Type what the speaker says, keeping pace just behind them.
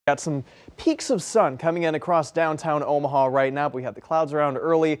Got some peaks of sun coming in across downtown Omaha right now, but we have the clouds around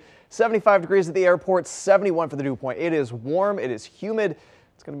early. 75 degrees at the airport, 71 for the dew point. It is warm, it is humid.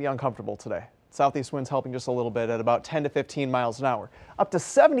 It's going to be uncomfortable today. Southeast winds helping just a little bit at about 10 to 15 miles an hour. Up to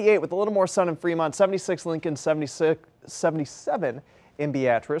 78 with a little more sun in Fremont, 76 Lincoln, 77 in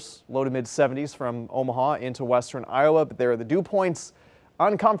Beatrice. Low to mid 70s from Omaha into western Iowa, but there are the dew points.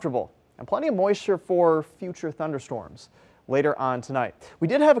 Uncomfortable and plenty of moisture for future thunderstorms later on tonight. We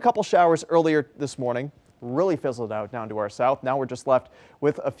did have a couple showers earlier this morning, really fizzled out down to our south. Now we're just left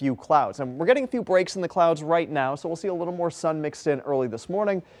with a few clouds, and we're getting a few breaks in the clouds right now, so we'll see a little more sun mixed in early this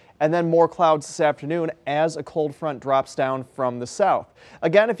morning and then more clouds this afternoon as a cold front drops down from the south.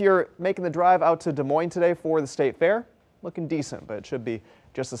 Again, if you're making the drive out to Des Moines today for the State Fair, looking decent, but it should be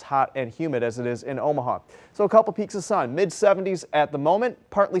just as hot and humid as it is in Omaha. So a couple peaks of sun, mid 70s at the moment,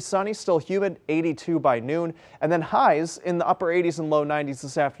 partly sunny, still humid, 82 by noon, and then highs in the upper 80s and low 90s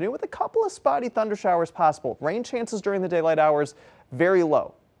this afternoon with a couple of spotty thunder showers possible. Rain chances during the daylight hours very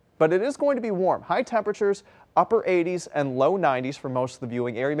low, but it is going to be warm. High temperatures, upper 80s and low 90s for most of the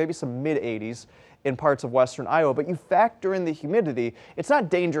viewing area, maybe some mid 80s in parts of western Iowa, but you factor in the humidity, it's not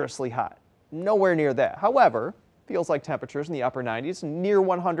dangerously hot, nowhere near that. However, feels like temperatures in the upper 90s, near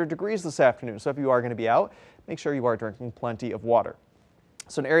 100 degrees this afternoon. So if you are going to be out, make sure you are drinking plenty of water.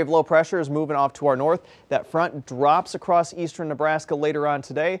 So an area of low pressure is moving off to our north. That front drops across eastern Nebraska later on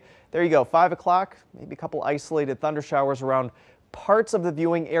today. There you go, 5 o'clock, maybe a couple isolated thunder showers around parts of the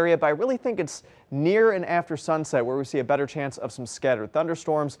viewing area, but I really think it's near and after sunset where we see a better chance of some scattered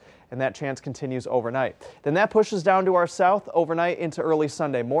thunderstorms, and that chance continues overnight. Then that pushes down to our south overnight into early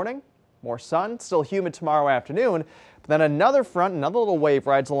Sunday morning. More sun, still humid tomorrow afternoon, but then another front, another little wave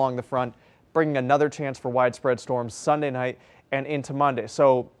rides along the front, bringing another chance for widespread storms Sunday night and into Monday.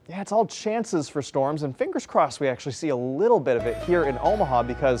 So yeah, it's all chances for storms, and fingers crossed we actually see a little bit of it here in Omaha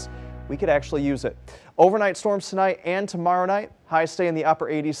because we could actually use it. Overnight storms tonight and tomorrow night. Highs stay in the upper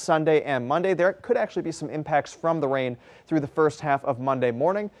 80s Sunday and Monday. There could actually be some impacts from the rain through the first half of Monday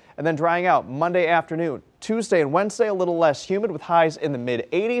morning, and then drying out Monday afternoon. Tuesday and Wednesday a little less humid with highs in the mid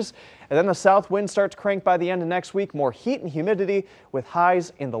 80s, and then the south wind starts to crank by the end of next week. More heat and humidity with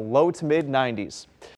highs in the low to mid 90s.